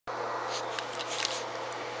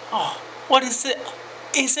Oh, what is it?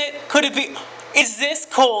 Could it be, is this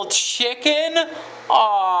cold chicken?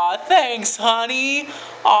 Aw, thanks, honey.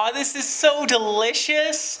 Aw, this is so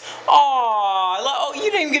delicious. Aw, oh,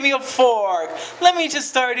 you didn't give me a fork. Let me just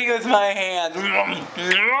start eating with my hand.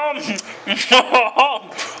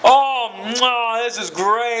 Oh, this is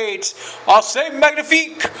great. I'll say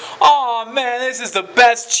magnifique. Oh man, this is the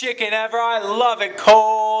best chicken ever. I love it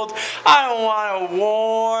cold. I don't want it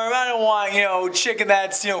warm. I don't want, chicken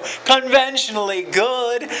that's, conventionally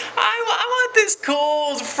good. I want this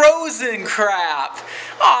cold, frozen crap.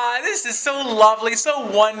 Aw, this is so lovely, so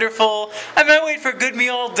wonderful. I mean, I wait for a good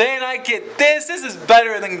meal all day and I get this. This is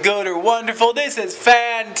better than good or wonderful. This is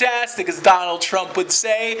fantastic, as Donald Trump would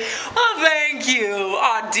say. Oh, thank you.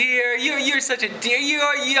 Aw, dear, you're such a dear.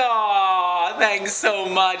 Thanks so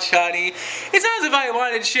much, honey. It's not as if I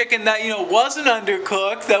wanted chicken that, wasn't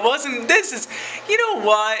undercooked, that wasn't, this is, you know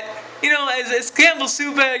what? As Campbell's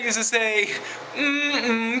Soup used to say,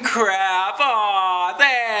 crap. Aw,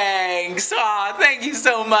 thanks. Aw, thank you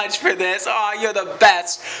so much for this. Aw, you're the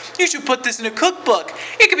best. You should put this in a cookbook.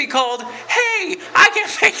 It could be called, Hey, I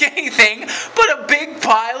can't make anything but a big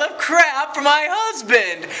pile of crap for my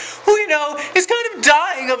husband, who, is kind of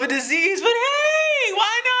dying of a disease, but hey,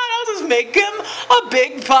 why not? I'll just make him a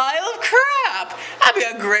big pile of crap. That'd be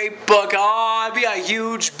a great book. Oh, it'd be a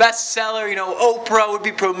huge bestseller. Oprah would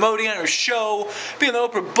be promoting on her show. Be on the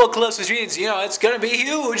Oprah book list, which means, it's gonna be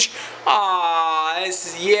huge.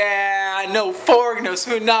 No fork, no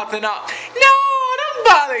spoon, nothing up. No, don't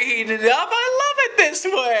bother heating it up. I love it this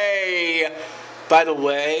way. By the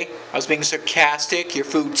way, I was being sarcastic. Your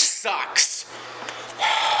food sucks.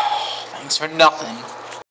 Thanks for nothing.